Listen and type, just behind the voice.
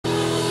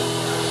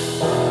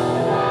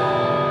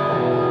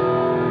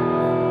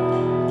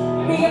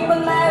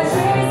ебаная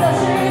жиза,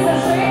 жиза,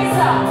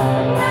 жиза.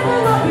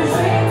 Медленно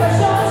бежит по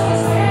щечке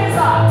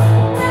слеза.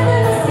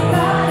 Медленно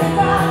стекает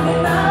капли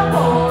на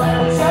пол.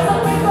 Это что за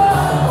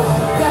прикол?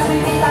 Каждый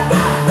день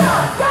так,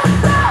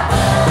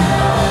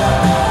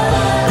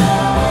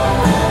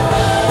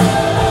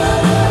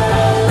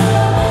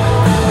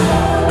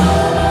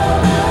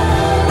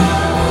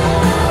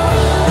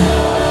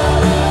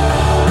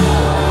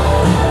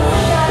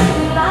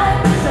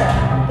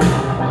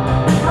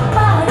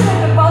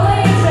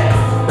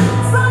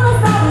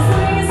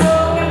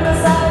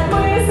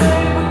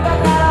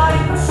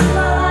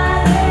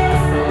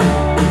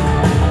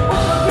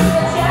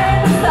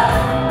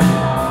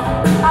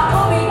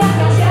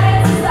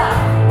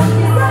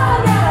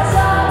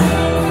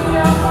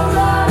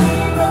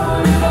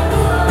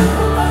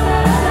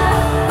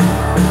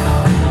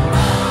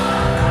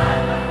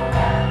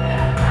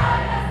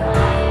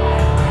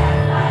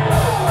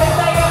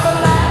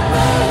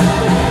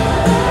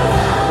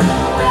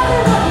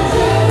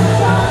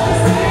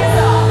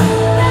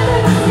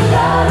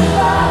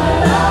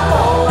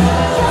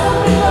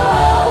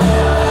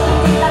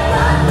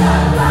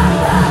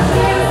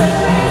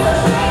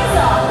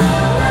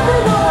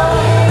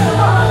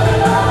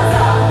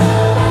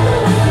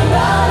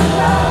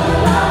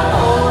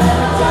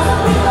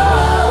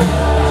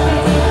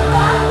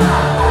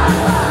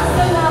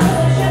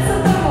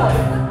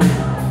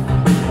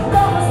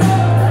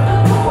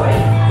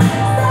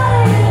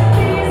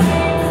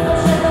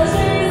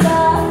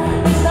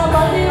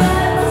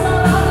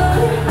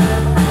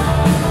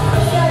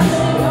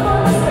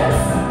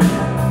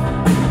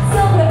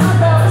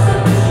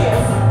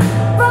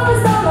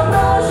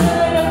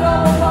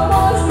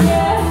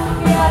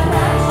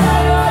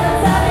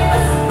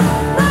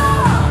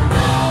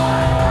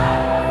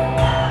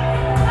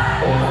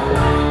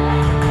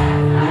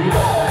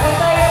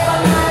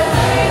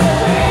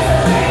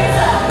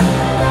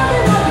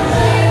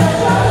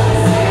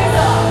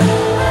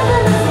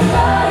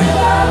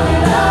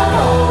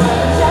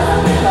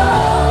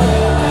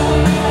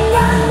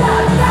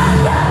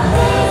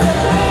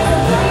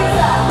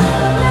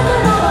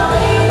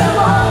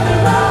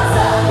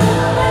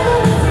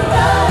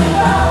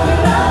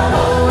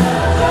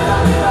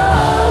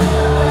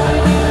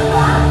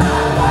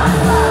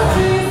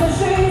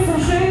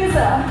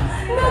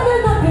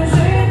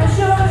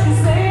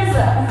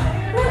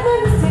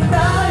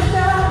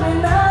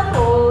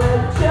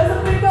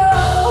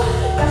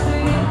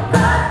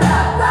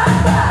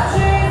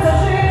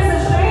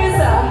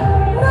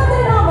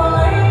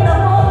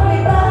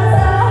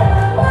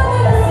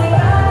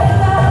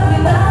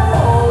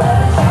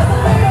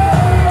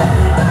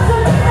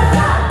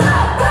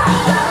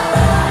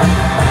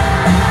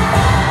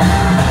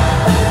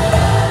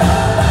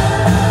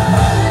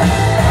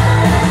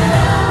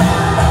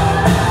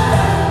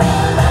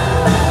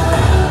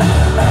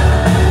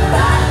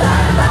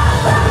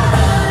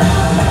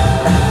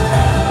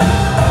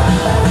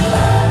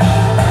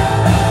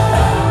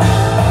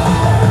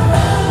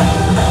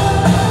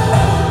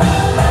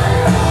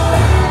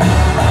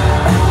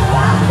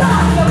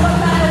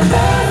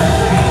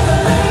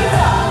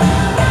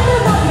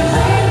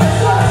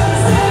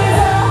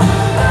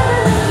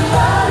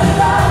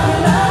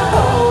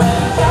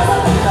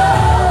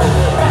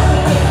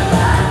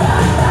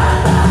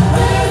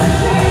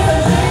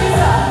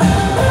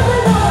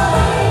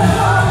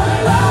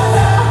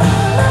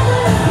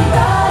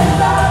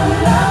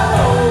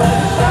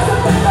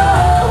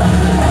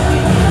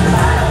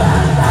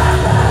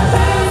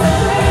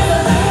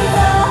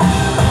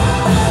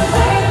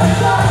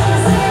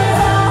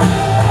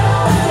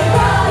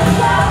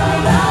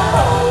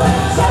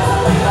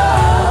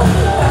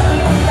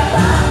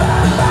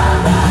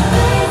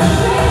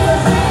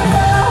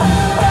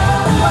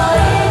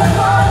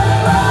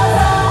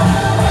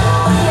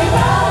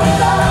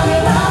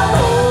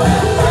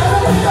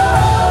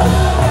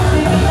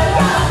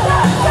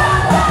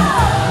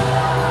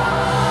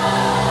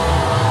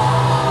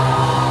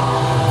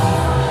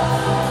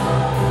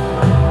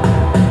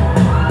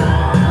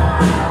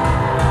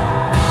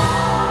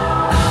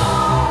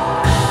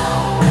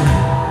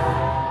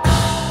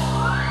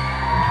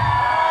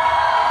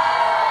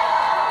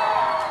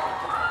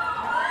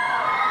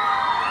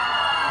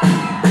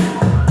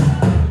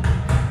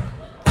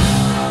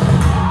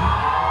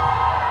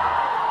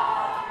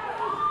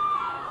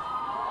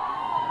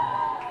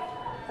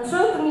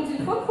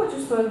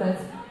 свой дать.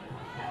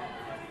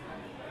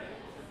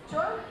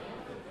 Чё?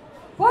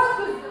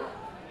 Фотку?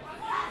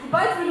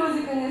 Ебать вы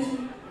люди, конечно.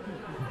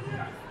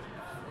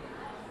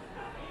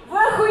 Вы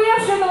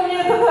охуевшие, но мне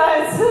это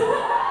нравится.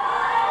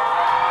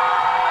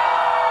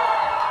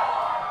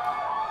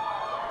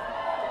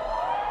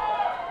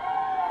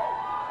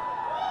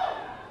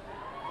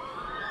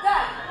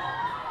 Так.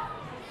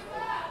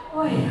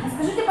 Ой, а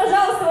скажите,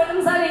 пожалуйста, в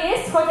этом зале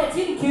есть хоть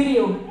один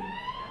Кирилл?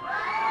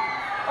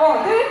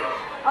 О, ты?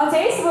 А у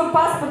тебя есть свой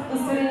паспорт,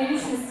 удостоверение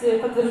личности,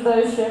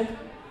 подтверждающее?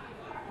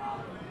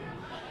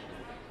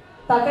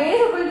 Так, а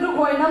есть какой-нибудь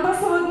другой? Нам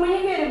просто вот мы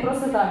не верим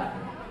просто так.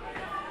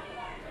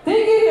 Ты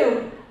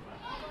Кирилл?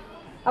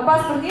 А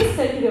паспорт есть у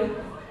тебя, Кирилл?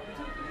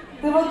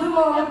 Ты вот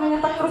думала, вот меня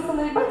так просто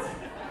наебать?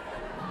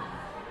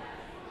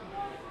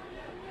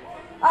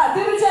 А,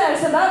 ты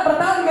включаешься, да?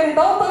 Братан говорит,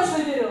 а он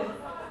точно Кирилл.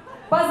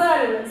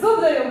 Базарили.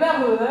 Зуб даю, бля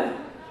да?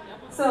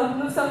 Все,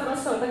 ну все,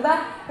 хорошо. Тогда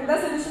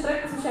следующий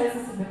трек посвящается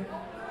себе.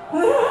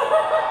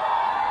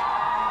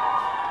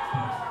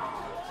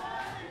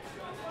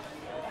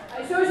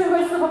 А еще очень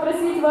хочется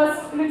попросить вас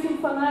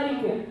включить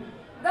фонарики.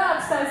 Да,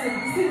 кстати,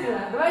 действительно,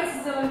 давайте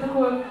сделаем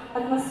такую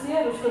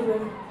атмосферу,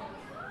 чтобы...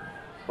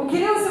 У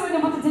Кирилла сегодня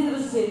будет день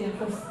рождения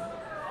просто.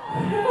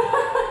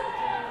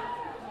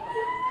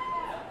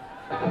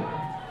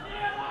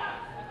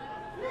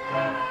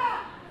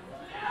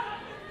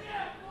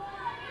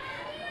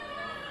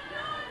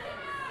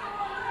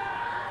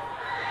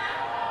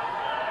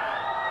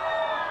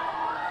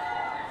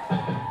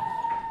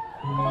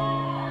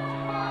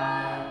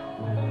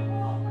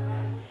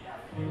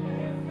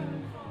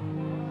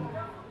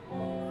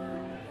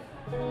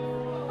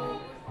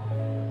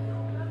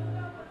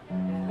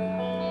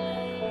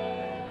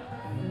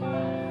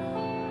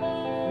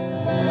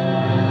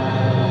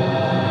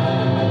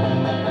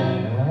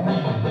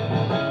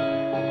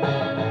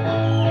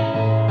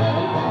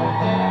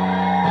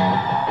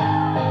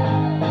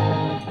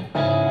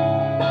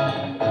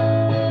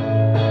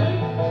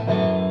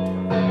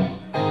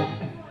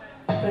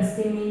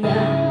 Прости меня,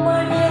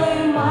 мой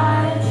милый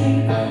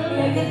мальчик,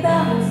 я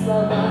кидаю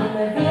слова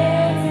на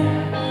ветер,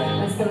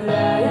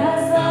 оставляя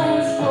свою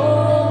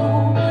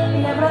школу.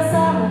 Я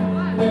бросала,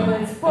 мне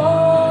хоть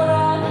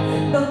порох,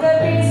 долго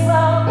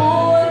висла у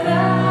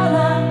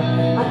экрана,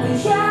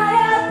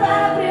 отвечая по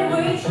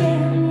привычке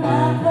на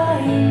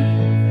твои.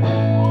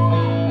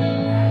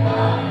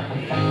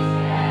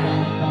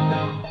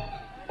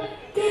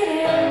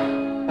 Кирилл,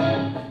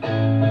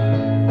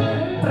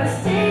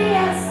 прости,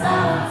 я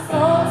стала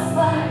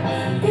взрослой.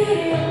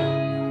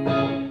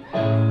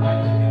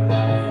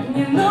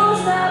 Не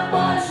нужно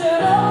больше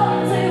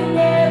розы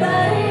мне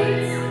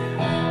дарить.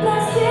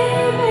 Прости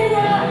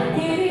меня,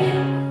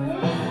 Кирилл.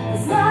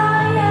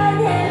 Знаю, я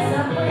не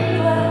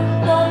забыла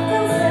тот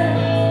концерт,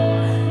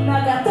 на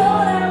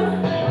котором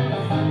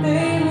ты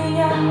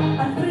меня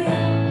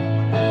открыл.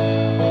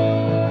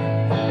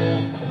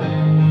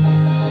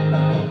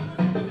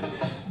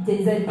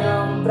 День за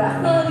днем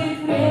проходит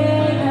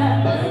время,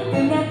 ты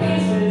мне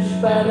пишешь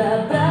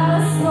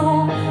понапрасну.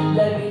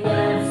 Для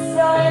меня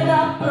все это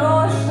в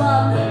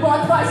прошлом.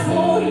 Вот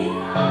возьму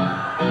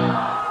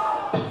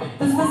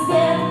тусклый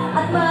свет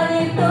от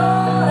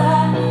монитора,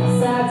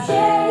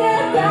 сообщение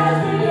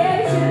каждый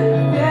вечер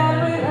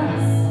первый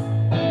раз.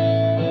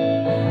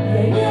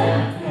 Я не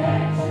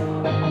отвечу.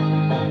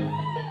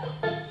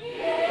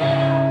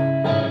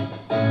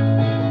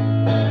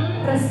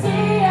 Прости,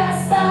 я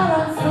стала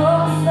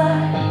взрослой.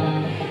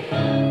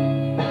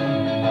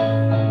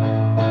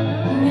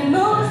 Не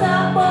нужно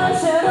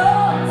больше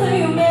розы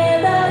мне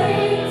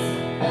дарить.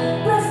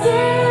 Прости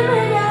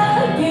меня,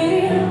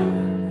 Кирилл.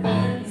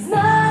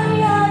 Знаю,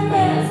 я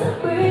не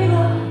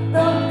забыла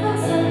тот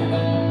концерт,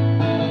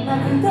 на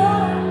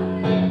котором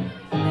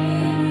ты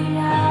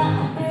меня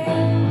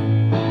обрел.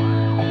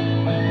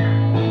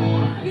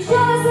 Еще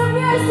раз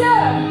вместе!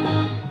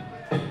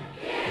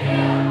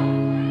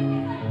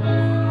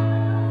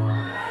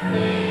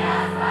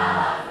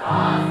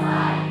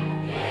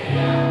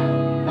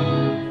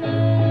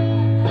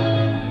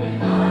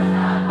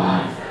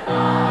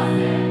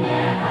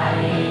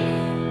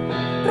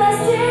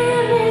 Прости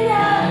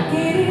меня,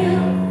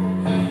 Кирилл.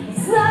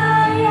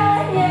 Знаю, я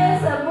не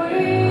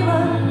забыла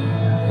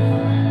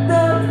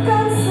тот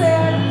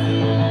концерт,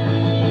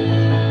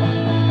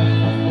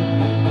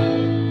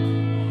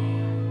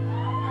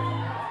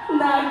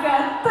 на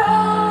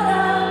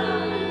котором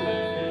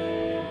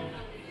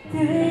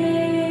ты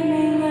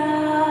меня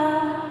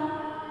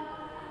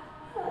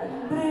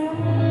отбрил.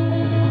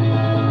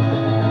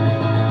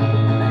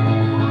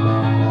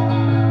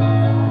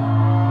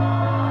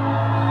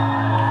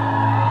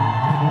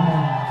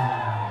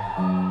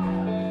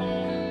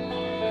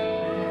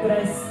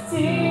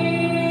 Прости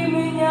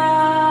меня,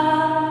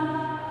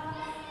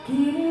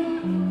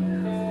 Кирилл.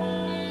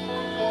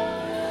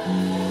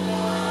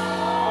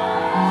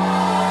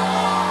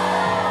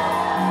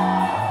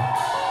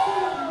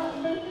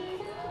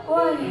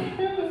 Ой.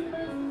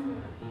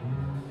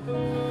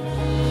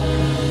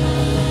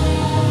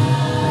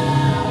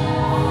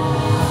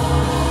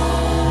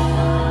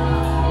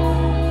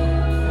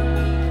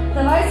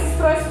 Давайте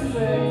спросим уже,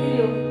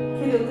 Кирилл.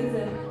 Кирилл, ты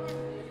где?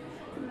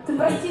 Ты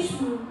простишь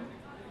меня?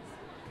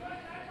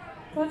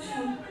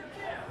 Точно?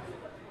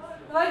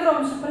 Давай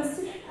громче,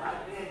 простишь?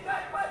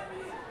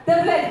 Да,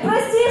 блядь,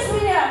 простишь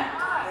меня?